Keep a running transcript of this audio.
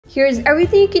Here's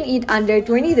everything you can eat under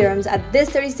 20 dirhams at this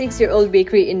 36-year-old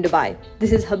bakery in Dubai.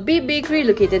 This is Habib Bakery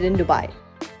located in Dubai.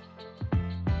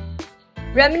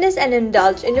 Reminisce and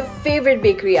indulge in your favorite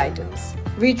bakery items.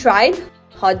 We tried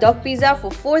hot dog pizza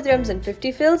for 4 dirhams and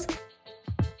 50 fils,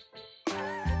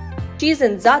 cheese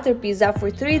and za'atar pizza for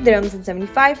 3 dirhams and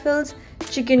 75 fils,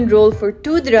 chicken roll for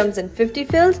 2 dirhams and 50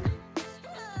 fils,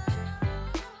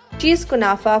 cheese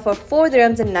kunafa for 4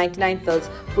 dirhams and 99 fils,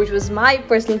 which was my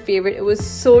personal favorite. It was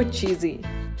so cheesy.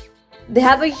 They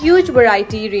have a huge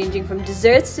variety ranging from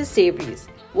desserts to savories.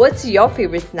 What's your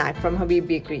favorite snack from Habib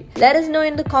Bakery? Let us know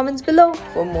in the comments below.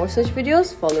 For more such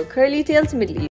videos, follow CurlyTales Middle East.